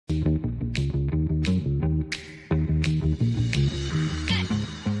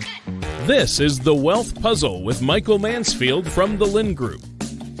This is The Wealth Puzzle with Michael Mansfield from the Lynn Group.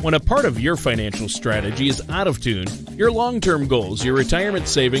 When a part of your financial strategy is out of tune, your long-term goals, your retirement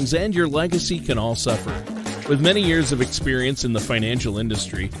savings, and your legacy can all suffer. With many years of experience in the financial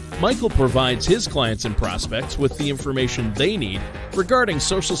industry, Michael provides his clients and prospects with the information they need regarding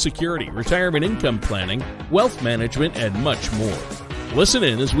Social Security, retirement income planning, wealth management, and much more. Listen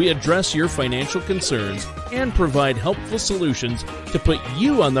in as we address your financial concerns and provide helpful solutions to put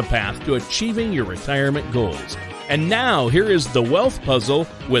you on the path to achieving your retirement goals. And now, here is The Wealth Puzzle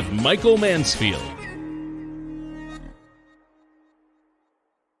with Michael Mansfield.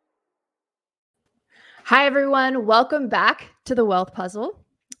 Hi, everyone. Welcome back to The Wealth Puzzle.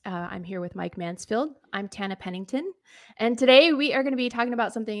 I'm here with Mike Mansfield. I'm Tana Pennington. And today we are going to be talking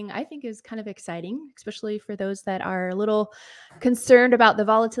about something I think is kind of exciting, especially for those that are a little concerned about the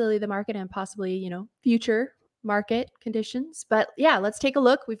volatility of the market and possibly, future market conditions. But yeah, let's take a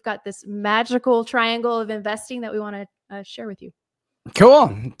look. We've got this magical triangle of investing that we want to share with you.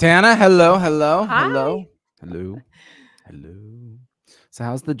 Cool. Tana, hello. Hi. Hello. So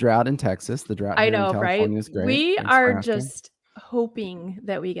how's the drought in Texas? The drought I here know, in California right? is great. We Thanks for are asking. just hoping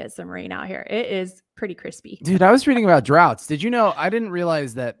that we get some rain out here. It is pretty crispy. Dude, I was reading about droughts. Did you know, I didn't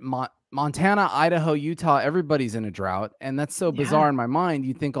realize that Montana, Idaho, Utah, everybody's in a drought. And that's so bizarre in my mind.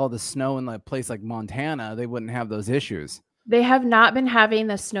 You'd think all the snow in a place like Montana, they wouldn't have those issues. They have not been having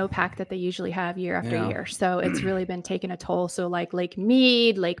the snowpack that they usually have year after year. So it's really been taking a toll. So like Lake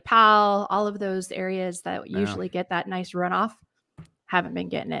Mead, Lake Powell, all of those areas that usually get that nice runoff haven't been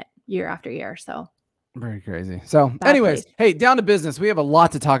getting it year after year. So very crazy. So anyways, hey, down to business. We have a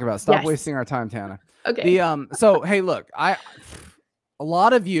lot to talk about. Stop wasting our time, Tana. Okay. So hey, look, a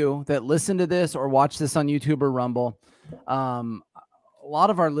lot of you that listen to this or watch this on YouTube or Rumble, a lot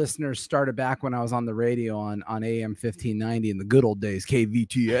of our listeners started back when I was on the radio on AM 1590 in the good old days,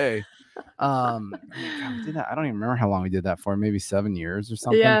 KVTA. We did that. I don't even remember how long we did that for, maybe 7 years or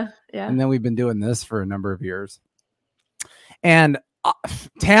something. Yeah. And then we've been doing this for a number of years. And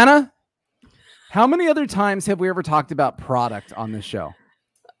Tana, how many other times have we ever talked about product on this show?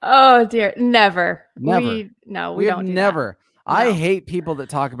 Oh dear. Never. We don't do never. That. I hate people that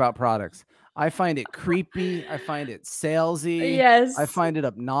talk about products. I find it creepy. I find it salesy. Yes. I find it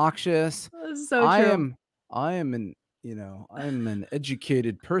obnoxious. So true. I am an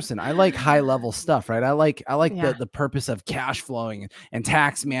educated person. I like high level stuff, right? I like the purpose of cash flowing and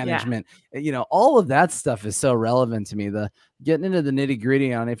tax management. All of that stuff is so relevant to me. The getting into the nitty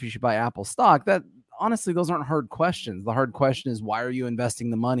gritty on if you should buy Apple stock, that honestly, those aren't hard questions. The hard question is, why are you investing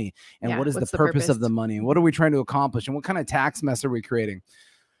the money? And what is the purpose of the money? And what are we trying to accomplish? And what kind of tax mess are we creating?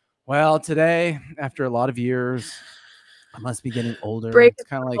 Well, today, after a lot of years, I must be getting older. It's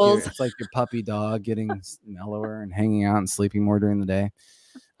kind of like it's like your puppy dog getting mellower and hanging out and sleeping more during the day.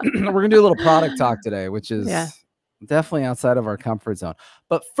 We're gonna do a little product talk today, which is definitely outside of our comfort zone.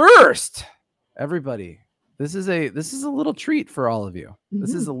 But first, everybody, this is a little treat for all of you.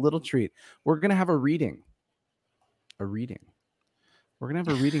 This is a little treat. We're gonna have a reading. We're gonna have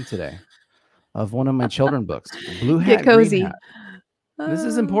a reading today of one of my children's books, Blue Hat, Get cozy. Green Hat. This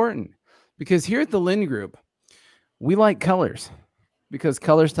is important because here at the Lynn Group, we like colors because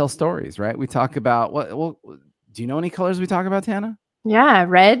colors tell stories, right? We talk about do you know any colors we talk about, Tana? Yeah.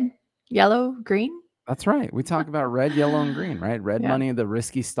 Red, yellow, green. That's right. We talk about red, yellow, and green, right? Red money, the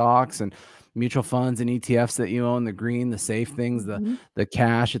risky stocks and mutual funds and ETFs that you own, the green, the safe things, the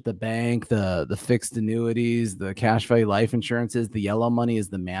cash at the bank, the fixed annuities, the cash value life insurances. The yellow money is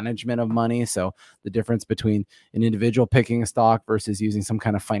the management of money. So the difference between an individual picking a stock versus using some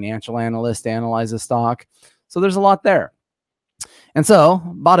kind of financial analyst to analyze a stock. So there's a lot there. And so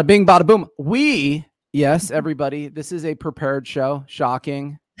bada bing, bada boom. Yes, everybody, this is a prepared show.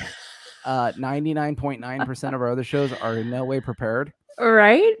 Shocking. 99.9% of our other shows are in no way prepared.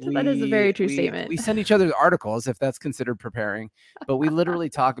 Right? That is a very true statement. We send each other articles if that's considered preparing, but we literally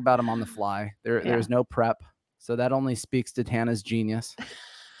talk about them on the fly. There's no prep. So that only speaks to Tana's genius.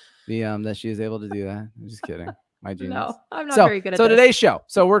 That she is able to do that. I'm just kidding. My genius. No, I'm not very good at this. So today's show.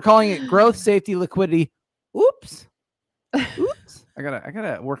 So we're calling it Growth, Safety, Liquidity. Oops. I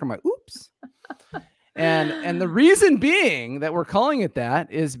gotta work on my oops. And the reason being that we're calling it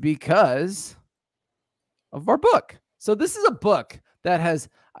that is because of our book. So this is a book that has,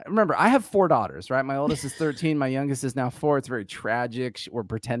 remember, I have 4 daughters, right? My oldest is 13. My youngest is now 4. It's very tragic. We're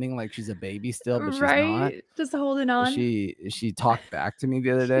pretending like she's a baby still, but she's not. Just holding on. She talked back to me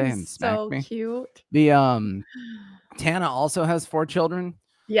the other day and smacked me. So cute. Tana also has 4 children.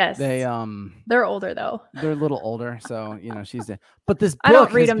 Yes. They're older though. They're a little older. So, you know, she's but this I don't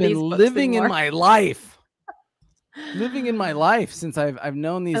book read has been living in my life. Living in my life since I've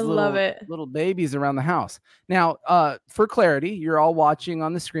known these little babies around the house. Now, for clarity, you're all watching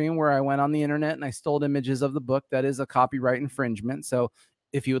on the screen where I went on the internet and I stole images of the book. That is a copyright infringement. So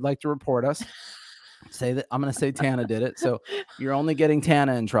if you would like to report us, say that. I'm going to say Tana did it. So you're only getting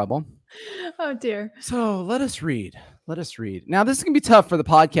Tana in trouble. Oh dear. So let us read. Let us read. Now, this is going to be tough for the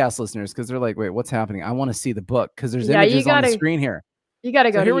podcast listeners because they're like, wait, what's happening? I want to see the book because there's images on the screen here. You got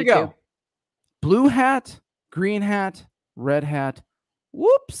to go to here YouTube. We go. Blue hat, green hat, red hat.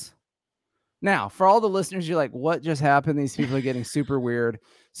 Whoops. Now, for all the listeners, you're like, what just happened? These people are getting super weird.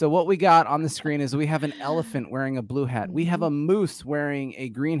 So what we got on the screen is we have an elephant wearing a blue hat. We have a moose wearing a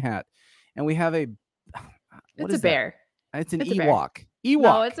green hat. And we have it's a bear. It's an Ewok. Ewok.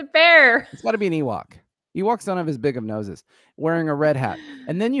 No, it's a bear. It's got to be an Ewok. Ewoks don't have as big of noses. Wearing a red hat.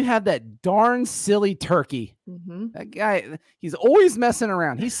 And then you have that darn silly turkey. That guy, he's always messing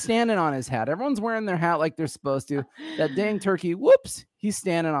around. He's standing on his hat. Everyone's wearing their hat like they're supposed to. That dang turkey, whoops, he's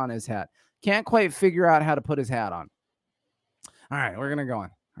standing on his hat. Can't quite figure out how to put his hat on. All right, we're going to go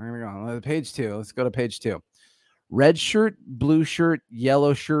on. We're going to go on. Page 2. Let's go to page 2. Red shirt, blue shirt,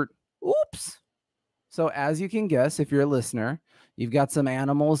 yellow shirt. Oops. So as you can guess, if you're a listener, you've got some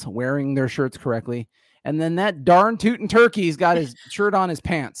animals wearing their shirts correctly. And then that darn tootin' turkey's got his shirt on his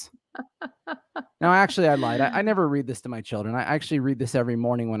pants. Now, actually, I lied. I never read this to my children. I actually read this every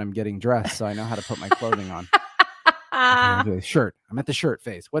morning when I'm getting dressed, so I know how to put my clothing on. Okay, shirt. I'm at the shirt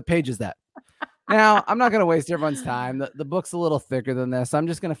phase. What page is that? Now, I'm not going to waste everyone's time. The book's a little thicker than this. I'm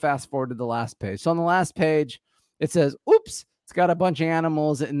just going to fast forward to the last page. So on the last page, it says, oops, it's got a bunch of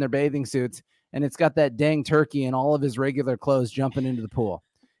animals in their bathing suits, and it's got that dang turkey in all of his regular clothes jumping into the pool.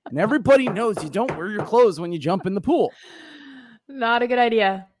 And everybody knows you don't wear your clothes when you jump in the pool. Not a good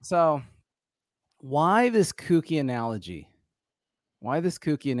idea. So why this kooky analogy? Why this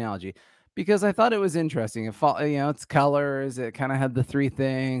kooky analogy? Because I thought it was interesting. It, you know, it's colors. It kind of had the three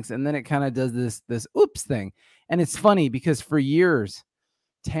things. And then it kind of does this oops thing. And it's funny because for years,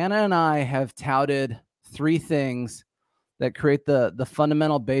 Tana and I have touted three things that create the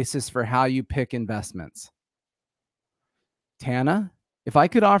fundamental basis for how you pick investments. Tana, if I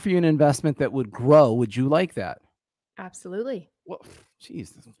could offer you an investment that would grow, would you like that? Absolutely. Well,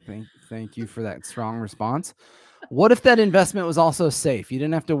 geez, thank you for that strong response. What if that investment was also safe? You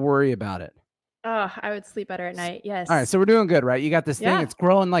didn't have to worry about it. Oh, I would sleep better at night. Yes. All right. So we're doing good, right? You got this thing. It's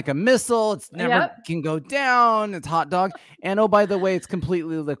growing like a missile. It's never can go down. It's hot dog. And oh, by the way, it's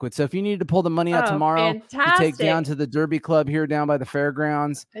completely liquid. So if you need to pull the money out tomorrow, you take down to the Derby Club here down by the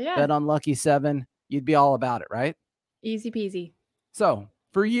fairgrounds, bet on Lucky 7, you'd be all about it, right? Easy peasy. So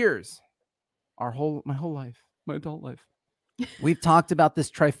for years, my whole life, my adult life, we've talked about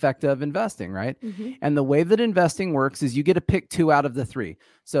this trifecta of investing, right? And the way that investing works is you get to pick 2 out of the 3.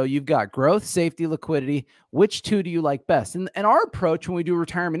 So you've got growth, safety, liquidity. Which 2 do you like best? And our approach when we do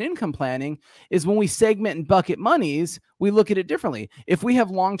retirement income planning is when we segment and bucket monies, we look at it differently. If we have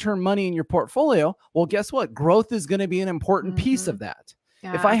long-term money in your portfolio, well, guess what? Growth is going to be an important piece of that.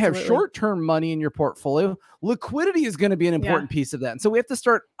 Yeah, if I have short-term money in your portfolio, liquidity is going to be an important piece of that. And so we have to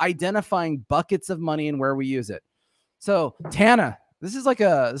start identifying buckets of money and where we use it. So Tana, this is like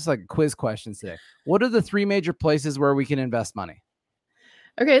a quiz question today. What are the 3 major places where we can invest money?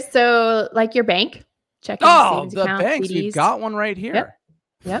 Okay, so like your bank, checking savings account, banks. CDs. We've got one right here.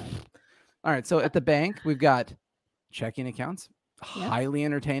 Yep. All right, so at the bank, we've got checking accounts, highly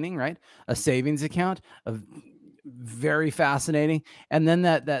entertaining, right? A savings account, very fascinating, and then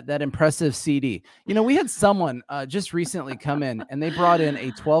that impressive CD. You know, we had someone just recently come in, and they brought in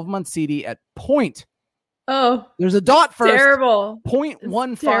a 12-month CD at point. Oh, there's a dot first. Terrible.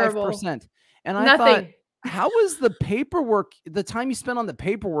 0.15%. And I thought, how was the paperwork, the time you spent on the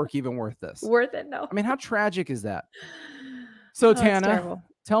paperwork even worth this? Worth it? No. I mean, how tragic is that? So Tana,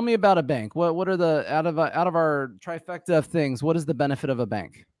 tell me about a bank. What are the out of our trifecta of things? What is the benefit of a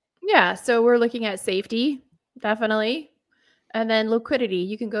bank? Yeah, so we're looking at safety, definitely. And then liquidity.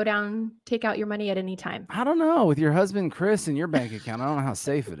 You can go down, take out your money at any time. I don't know. With your husband, Chris, and your bank account, I don't know how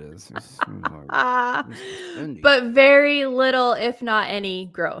safe it is. But very little, if not any,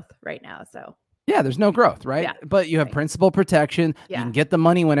 growth right now. So yeah, there's no growth, right? Yeah. But you have principal protection. You can get the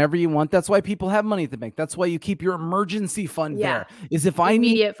money whenever you want. That's why people have money at the bank. That's why you keep your emergency fund there. Is if I need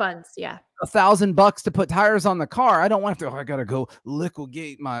immediate funds, $1,000 to put tires on the car, I don't want to. I gotta go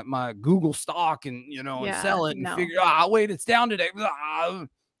liquidate my Google stock and and sell it and figure. Wait, it's down today.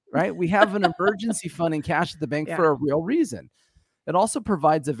 Right? We have an emergency fund and cash at the bank for a real reason. It also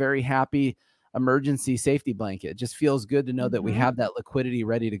provides a very happy emergency safety blanket. It just feels good to know that we have that liquidity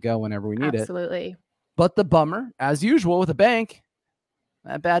ready to go whenever we need it. Absolutely. But the bummer, as usual with a bank,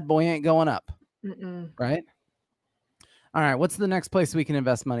 that bad boy ain't going up. Right? All right. What's the next place we can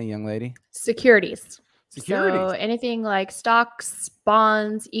invest money, young lady? Securities. So anything like stocks,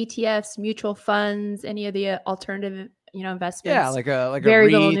 bonds, ETFs, mutual funds, any of the alternative, investments. Yeah, like a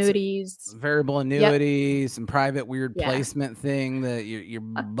variable REIT, annuities, some private weird placement thing that your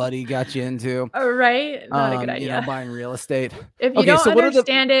buddy got you into. Oh, right. Not a good idea. Buying real estate. If you don't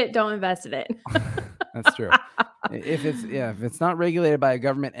understand it, don't invest in it. That's true. If it's not regulated by a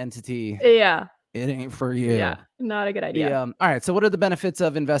government entity, it ain't for you. Yeah, not a good idea. All right. So what are the benefits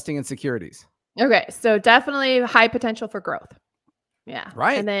of investing in securities? Okay, so definitely high potential for growth. Yeah.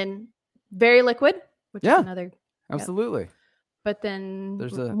 Right. And then very liquid, which is another. Absolutely. But then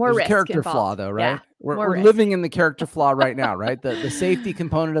there's more a risk character involved. flaw though, right? Yeah, we're living in the character flaw right now, right? The safety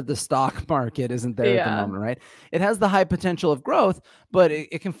component of the stock market isn't there at the moment, right? It has the high potential of growth, but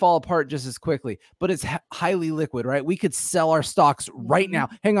it can fall apart just as quickly. But it's highly liquid, right? We could sell our stocks right now.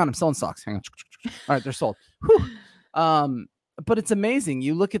 Hang on, I'm selling stocks. Hang on. All right, they're sold. Whew. But it's amazing.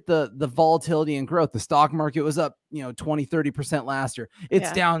 You look at the volatility and growth. The stock market was up, 20, 30% last year.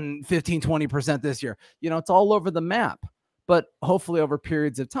 It's down 15, 20% this year. It's all over the map. But hopefully over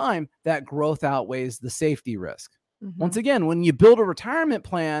periods of time, that growth outweighs the safety risk. Once again, when you build a retirement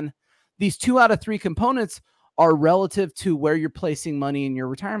plan, these 2 out of 3 components are relative to where you're placing money in your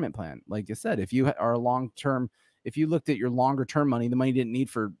retirement plan. Like I said, if you are long-term, if you looked at your longer term money, the money you didn't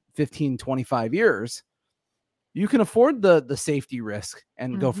need for 15, 25 years, you can afford the safety risk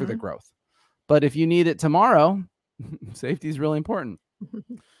and go for the growth. But if you need it tomorrow, safety is really important.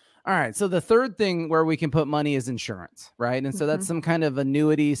 All right. So the third thing where we can put money is insurance, right? And so that's some kind of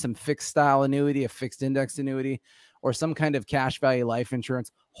annuity, some fixed style annuity, a fixed index annuity, or some kind of cash value life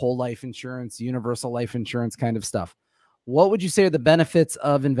insurance, whole life insurance, universal life insurance kind of stuff. What would you say are the benefits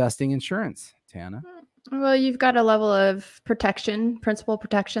of investing insurance, Tana? Well, you've got a level of protection, principal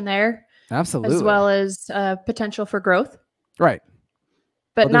protection there. Absolutely. As well as potential for growth. Right.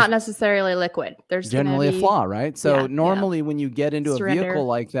 But not necessarily liquid. There's generally a flaw, right? So normally when you get into a vehicle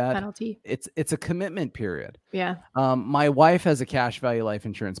like that, penalty. It's a commitment period. Yeah. My wife has a cash value life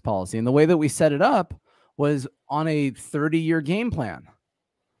insurance policy. And the way that we set it up was on a 30-year game plan.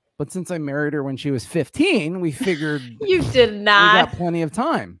 But since I married her when she was 15, we figured you did not. We got plenty of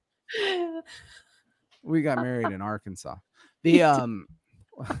time. We got married in Arkansas.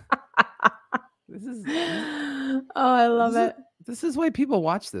 I love it. This is why people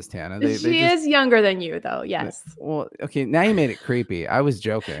watch this, Tana. She is younger than you, though. Yes. Well, okay. Now you made it creepy. I was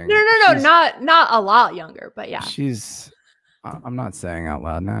joking. No. Not a lot younger, but yeah. She's. I'm not saying out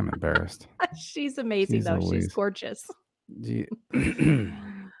loud. Now I'm embarrassed. She's amazing, though. She's gorgeous. What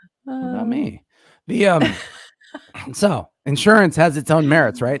about me? So insurance has its own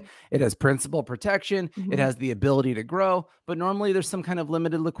merits, right? It has principal protection. It has the ability to grow, but normally there's some kind of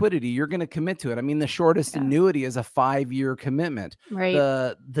limited liquidity. You're going to commit to it. I mean, the shortest annuity is a 5-year commitment. Right.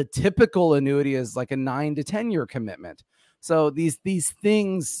 The typical annuity is like a 9 to 10-year commitment. So these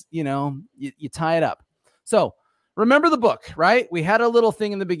things, you tie it up. So remember the book, right? We had a little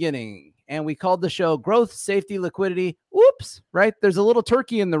thing in the beginning and we called the show Growth, Safety, Liquidity. Whoops, right? There's a little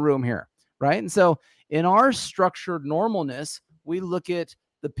turkey in the room here, right? And so in our structured normalness, we look at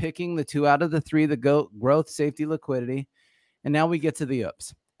the picking the 2 out of the 3, the growth, safety, liquidity. And now we get to the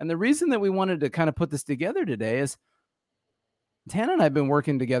ups. And the reason that we wanted to kind of put this together today is Tana and I have been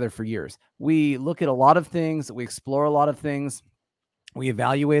working together for years. We look at a lot of things. We explore a lot of things. We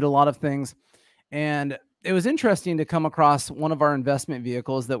evaluate a lot of things. And it was interesting to come across one of our investment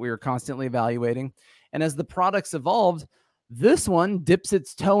vehicles that we were constantly evaluating. And as the products evolved, this one dips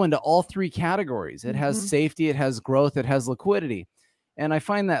its toe into all 3 categories. It has safety, it has growth, it has liquidity. And I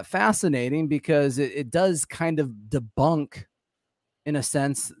find that fascinating because it does kind of debunk, in a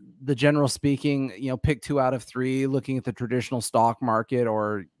sense, the general speaking, pick 2 out of 3, looking at the traditional stock market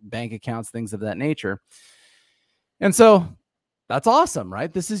or bank accounts, things of that nature. And so that's awesome,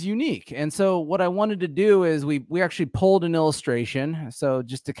 right? This is unique. And so what I wanted to do is we actually pulled an illustration. So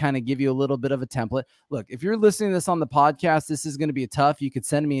just to kind of give you a little bit of a template. Look, if you're listening to this on the podcast, this is going to be tough. You could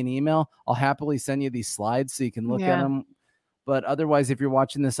send me an email. I'll happily send you these slides so you can look at them. But otherwise, if you're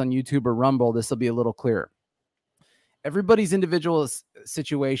watching this on YouTube or Rumble, this will be a little clearer. Everybody's individual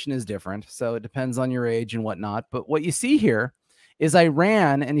situation is different. So it depends on your age and whatnot. But what you see here is I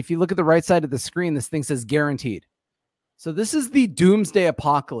ran, and if you look at the right side of the screen, this thing says guaranteed. So this is the doomsday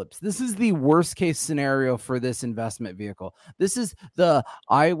apocalypse. This is the worst case scenario for this investment vehicle. This is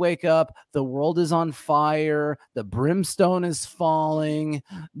I wake up, the world is on fire, the brimstone is falling.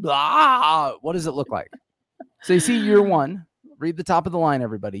 Blah. What does it look like? So you see year one, read the top of the line,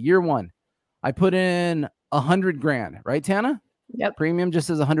 everybody. Year one, I put in 100 grand, right, Tana? Yep. Premium just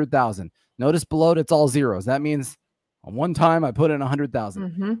says 100,000. Notice below it, it's all zeros. That means on one time I put in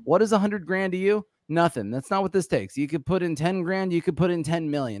 100,000. What is 100 grand to you? Nothing. That's not what this takes. You could put in 10 grand. You could put in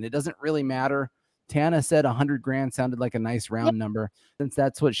 10 million. It doesn't really matter. Tana said 100 grand sounded like a nice round number, since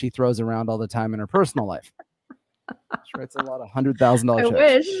that's what she throws around all the time in her personal life. She writes a lot of $100,000 checks. I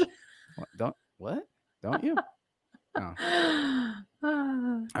wish. What? Don't you? No.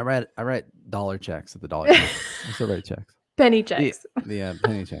 I write dollar checks at the dollar. I still write checks. Penny checks. The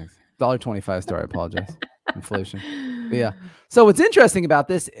penny checks. $1.25 store. I apologize. Inflation. But yeah. So what's interesting about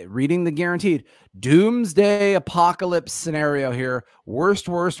this, reading the guaranteed doomsday apocalypse scenario here, worst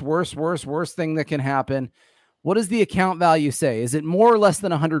thing that can happen. What does the account value say? Is it more or less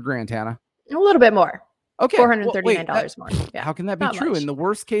than 100 grand, Tana? A little bit more. Okay. $439 more. Yeah. How can that be true? In the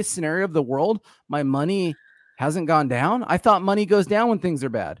worst case scenario of the world, my money hasn't gone down. I thought money goes down when things are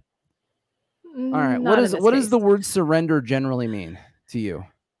bad. All right. What does the word surrender generally mean to you?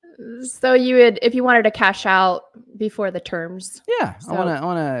 So you would, if you wanted to cash out before the terms. Yeah. So I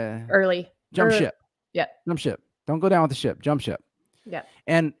want to early jump ship. Yeah. Jump ship. Don't go down with the ship. Jump ship. Yeah.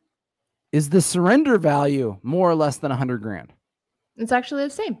 And is the surrender value more or less than 100 grand? It's actually the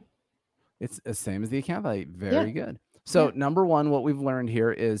same. It's the same as the account value. Very good. So number one, what we've learned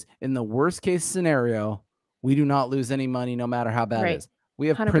here is in the worst case scenario, we do not lose any money no matter how bad it is. We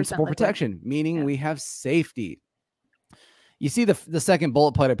have principal protection, meaning we have safety. You see the second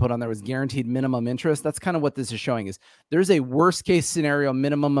bullet point I put on there was guaranteed minimum interest. That's kind of what this is showing is there's a worst case scenario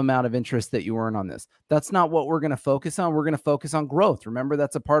minimum amount of interest that you earn on this. That's not what we're going to focus on. We're going to focus on growth. Remember,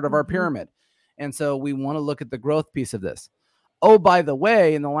 that's a part of our pyramid. And so we want to look at the growth piece of this. Oh, by the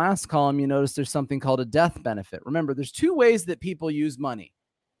way, in the last column, you notice there's something called a death benefit. Remember, there's two ways that people use money.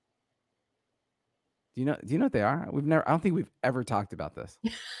 Do you know what they are? I don't think we've ever talked about this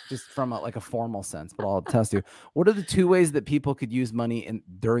just from a formal sense, but I'll test you. What are the two ways that people could use money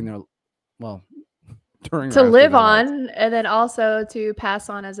during to live on and then also to pass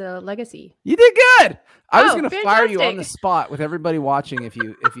on as a legacy? You did good. I was going to fire you on the spot with everybody watching if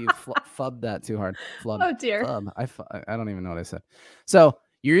you fubbed that too hard. Oh dear. I don't even know what I said. So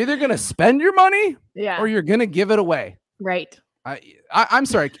you're either going to spend your money or you're going to give it away. Right. I'm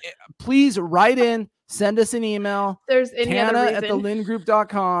sorry. Please write in. Send us an email. There's any Tana other reason. at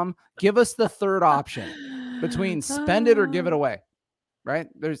thelindgroup.com. Give us the third option between spend it or give it away. Right?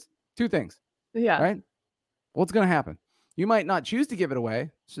 There's two things. Yeah. Right? What's going to happen? You might not choose to give it away.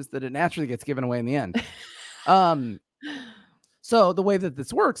 It's just that it naturally gets given away in the end. So the way that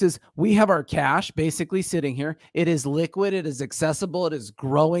this works is we have our cash basically sitting here. It is liquid. It is accessible. It is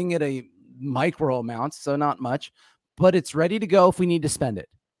growing at a micro amount, so not much, but it's ready to go if we need to spend it.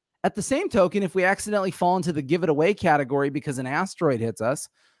 At the same token, if we accidentally fall into the give it away category because an asteroid hits us,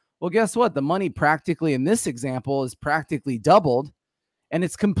 well, guess what? The money practically in this example is practically doubled, and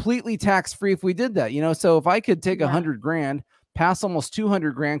it's completely tax-free if we did that. So if I could take 100 grand, pass almost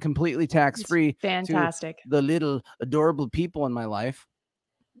 200 grand completely tax-free fantastic to the little adorable people in my life,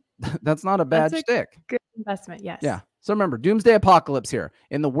 that's not a bad shtick. Good investment, yes. Yeah. So remember, doomsday apocalypse here.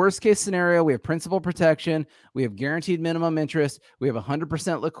 In the worst case scenario, we have principal protection. We have guaranteed minimum interest. We have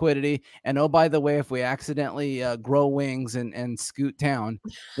 100% liquidity. And oh, by the way, if we accidentally grow wings and scoot down,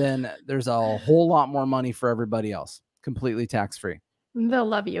 then there's a whole lot more money for everybody else. Completely tax-free. They'll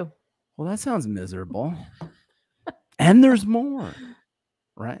love you. Well, that sounds miserable. And there's more,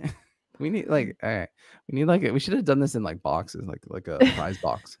 right? We need we should have done this in boxes, like a prize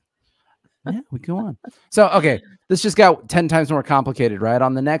box. Yeah, we go on. So, okay, this just got 10 times more complicated, right?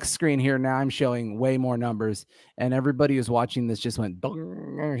 On the next screen here, now I'm showing way more numbers, and everybody who's watching this just went,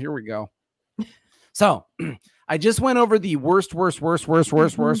 here we go. So, I just went over the worst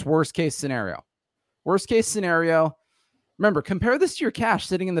case scenario. Worst case scenario. Remember, compare this to your cash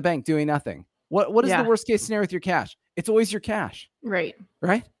sitting in the bank doing nothing. What is the worst case scenario with your cash? It's always your cash. Right.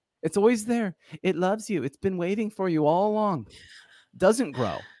 Right? It's always there. It loves you. It's been waiting for you all along. Doesn't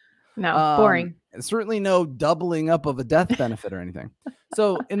grow. No, boring. Certainly no doubling up of a death benefit or anything.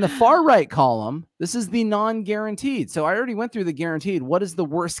 So in the far right column, this is the non-guaranteed. So I already went through the guaranteed. What is the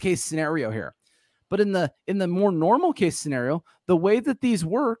worst case scenario here? But in the more normal case scenario, the way that these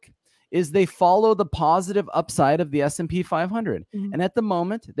work is they follow the positive upside of the S&P 500. And at the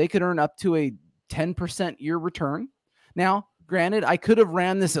moment, they could earn up to a 10% year return. Now, Granted, I could have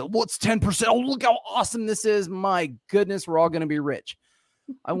ran this at, well, it's 10%. Oh, look how awesome this is. My goodness, we're all going to be rich.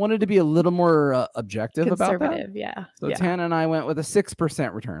 I wanted to be a little more objective about that. Yeah. So Tana and I went with a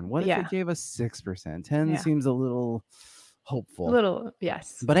 6% return. What if it gave us 6%? 10 seems a little hopeful. A little,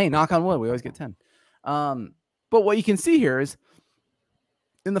 yes. But hey, knock on wood, we always get 10. But what you can see here is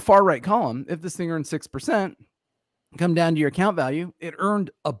in the far right column, if this thing earned 6%, come down to your account value, it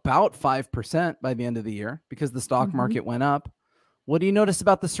earned about 5% by the end of the year because the stock market went up. What do you notice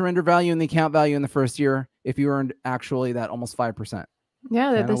about the surrender value and the account value in the first year if you earned actually that almost 5%?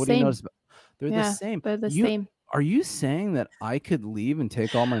 Yeah, they're the same. They're the same. They're the same. Are you saying that I could leave and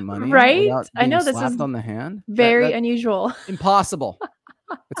take all my money? Right? Without being I know this slapped is on the hand. Very unusual. Impossible.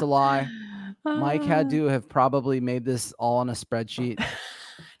 It's a lie. Mike had to have probably made this all on a spreadsheet.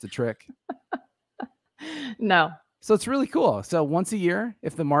 It's a trick. No. So it's really cool. So once a year,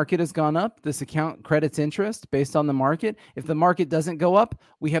 if the market has gone up, this account credits interest based on the market. If the market doesn't go up,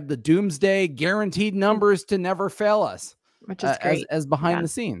 we have the doomsday guaranteed numbers to never fail us. Which is great. As behind the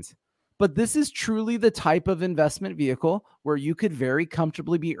scenes. But this is truly the type of investment vehicle where you could very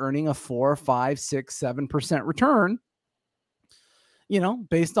comfortably be earning a 4, 5, 6, 7% return,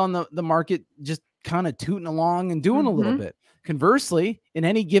 based on the market just kind of tooting along and doing a little bit. Conversely, in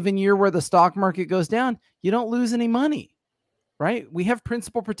any given year where the stock market goes down, you don't lose any money, right? We have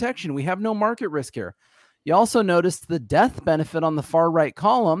principal protection. We have no market risk here. You also notice the death benefit on the far right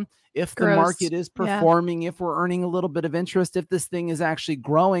column. If the market is performing, if we're earning a little bit of interest, if this thing is actually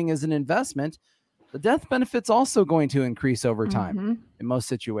growing as an investment, the death benefit's also going to increase over time in most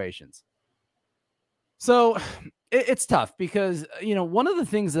situations. So it's tough because, one of the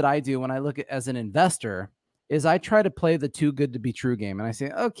things that I do when I look at as an investor is I try to play the too good to be true game. And I say,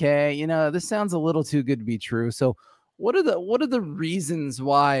 okay, this sounds a little too good to be true. So what are the reasons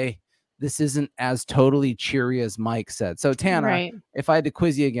why this isn't as totally cheery as Mike said? So Tana, if I had to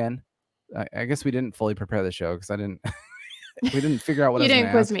quiz you again, I guess we didn't fully prepare the show because we didn't figure out what you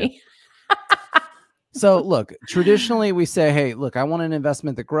didn't quiz me. So look, traditionally we say, hey, look, I want an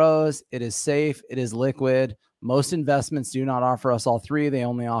investment that grows. It is safe. It is liquid. Most investments do not offer us all three. They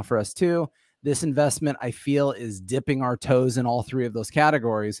only offer us two. This investment, I feel, is dipping our toes in all three of those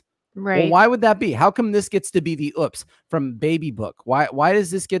categories. Right. Well, why would that be? How come this gets to be the from Baby Book? Why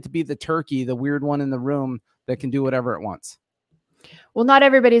does this get to be the turkey, the weird one in the room that can do whatever it wants? Well, not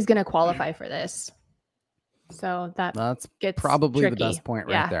everybody's going to qualify for this. So that's probably tricky. The best point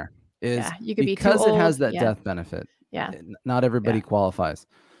right there. Is you could because be too old. It has that death benefit. Yeah. Not everybody qualifies.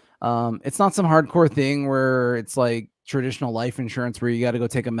 It's not some hardcore thing where it's like traditional life insurance where you got to go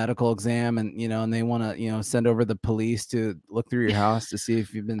take a medical exam and, and they want to, send over the police to look through your house to see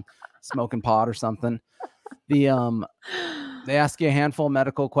if you've been smoking pot or something. They ask you a handful of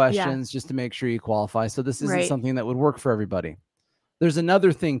medical questions just to make sure you qualify. So this isn't something that would work for everybody. There's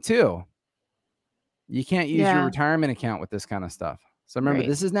another thing too. You can't use your retirement account with this kind of stuff. So remember,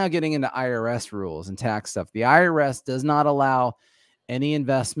 this is now getting into IRS rules and tax stuff. The IRS does not allow any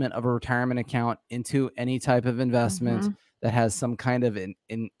investment of a retirement account into any type of investment that has some kind of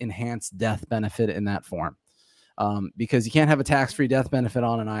enhanced death benefit in that form. Because you can't have a tax-free death benefit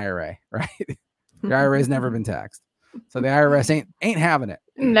on an IRA, right? Your IRA has never been taxed. So the IRS ain't having it.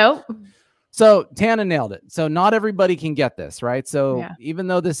 Nope. So Tana nailed it. So not everybody can get this, right? So even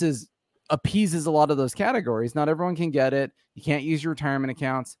though this appeases a lot of those categories, not everyone can get it. You can't use your retirement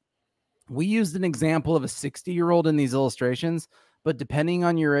accounts. We used an example of a 60-year-old in these illustrations, but depending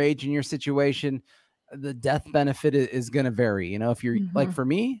on your age and your situation, the death benefit is going to vary. If you're like, for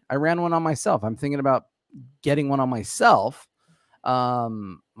me, I ran one on myself. I'm thinking about getting one on myself.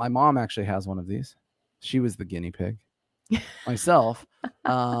 My mom actually has one of these. She was the guinea pig. Myself,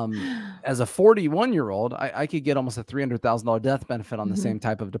 as a 41-year-old, I could get almost a $300,000 death benefit on the same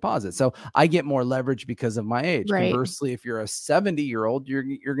type of deposit. So I get more leverage because of my age. Conversely, if you're a 70-year-old, you're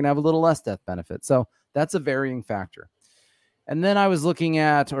going to have a little less death benefit. So that's a varying factor. And then I was looking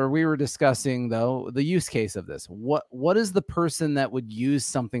at, or we were discussing though, the use case of this. What is the person that would use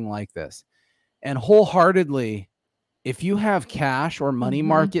something like this? And wholeheartedly, if you have cash or money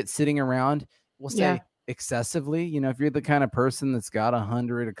market sitting around, we'll say excessively, if you're the kind of person that's got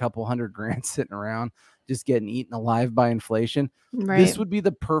a couple hundred grand sitting around just getting eaten alive by inflation, this would be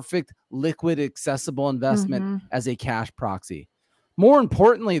the perfect liquid accessible investment as a cash proxy. More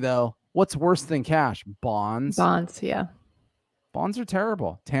importantly though, what's worse than cash? Bonds. Bonds are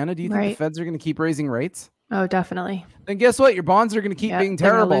terrible. Tana, do you think the feds are going to keep raising rates? Oh, definitely. Then guess what? Your bonds are going to keep being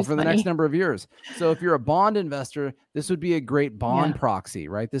terrible for the next number of years. So if you're a bond investor, this would be a great bond proxy,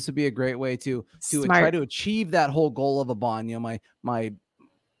 right? This would be a great way to try to achieve that whole goal of a bond. My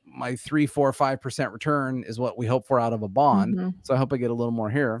my 3, 4, 5% return is what we hope for out of a bond. So I hope I get a little more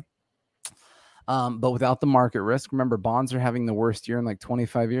here. But without the market risk, remember, bonds are having the worst year in like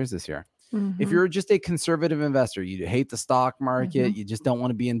 25 years this year. If you're just a conservative investor, you hate the stock market, you just don't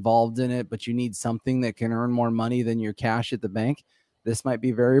want to be involved in it, but you need something that can earn more money than your cash at the bank, this might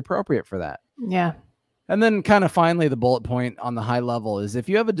be very appropriate for that. Yeah. And then kind of finally, the bullet point on the high level is if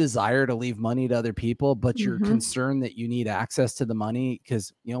you have a desire to leave money to other people, but you're concerned that you need access to the money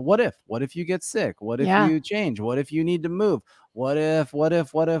because, you know, what if you get sick? What if you change? What if you need to move? What if? So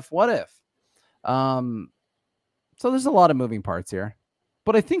there's a lot of moving parts here.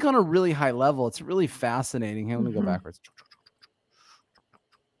 But I think on a really high level, it's really fascinating. Here, let me go backwards.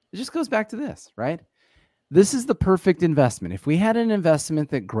 It just goes back to this, right? This is the perfect investment. If we had an investment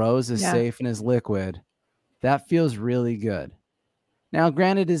that grows, is safe, and is liquid, that feels really good. Now,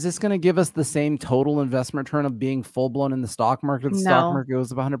 granted, is this going to give us the same total investment return of being full-blown in the stock market? The stock market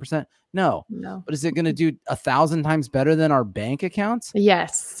goes up 100%? No. But is it going to do 1,000 times better than our bank accounts?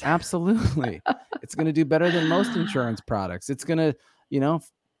 Yes. Absolutely. It's going to do better than most insurance products. It's going to, you know,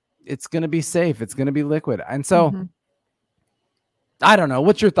 it's going to be safe. It's going to be liquid. And so I don't know.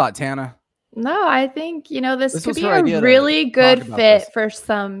 What's your thought, Tana? No, I think, you know, this could be a really good fit for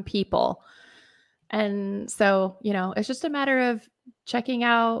some people. And so, you know, it's just a matter of checking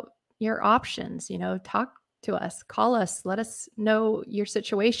out your options, you know, talk to us, call us, let us know your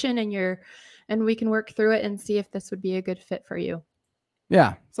situation and we can work through it and see if this would be a good fit for you.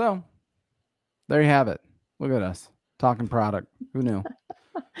 Yeah. So there you have it. Look at us talking product. Who knew?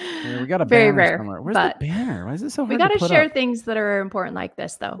 We got a very banner rare. Somewhere. Where's the banner? Why is it so hard? We got to to put share up? things that are important like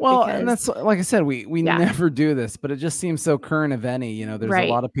this, though. Well, and that's like I said, we never do this, but it just seems so current of any. You know, there's a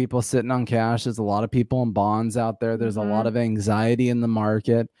lot of people sitting on cash. There's a lot of people in bonds out there. There's a lot of anxiety in the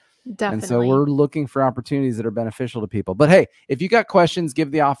market. Definitely. And so we're looking for opportunities that are beneficial to people. But hey, if you got questions,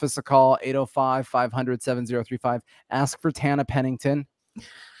 give the office a call, 805-500-7035. Ask for Tana Pennington.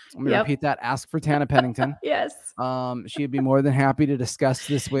 Let me repeat that. Ask for Tana Pennington. Yes. She'd be more than happy to discuss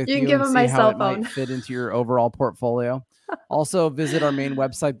this with you. You can give and him see my how cell it phone. might fit into your overall portfolio. Also, visit our main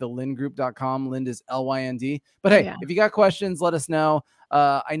website, thelindgroup.com. Lind is L-Y-N-D. But hey, if you got questions, let us know.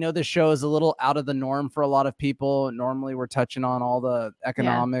 I know this show is a little out of the norm for a lot of people. Normally, we're touching on all the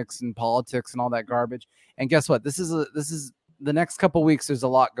economics and politics and all that garbage. And guess what? This is the next couple weeks. There's a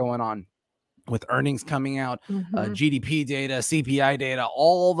lot going on with earnings coming out, GDP data, CPI data,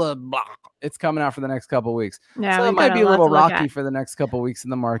 all the blah. It's coming out for the next couple of weeks. Yeah, so it might be a little rocky for the next couple of weeks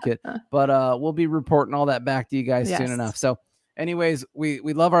in the market, but we'll be reporting all that back to you guys soon enough. So anyways, we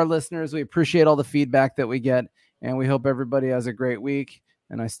love our listeners. We appreciate all the feedback that we get, and we hope everybody has a great week.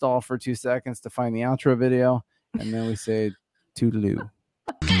 And I stall for 2 seconds to find the outro video, and then we say toodaloo.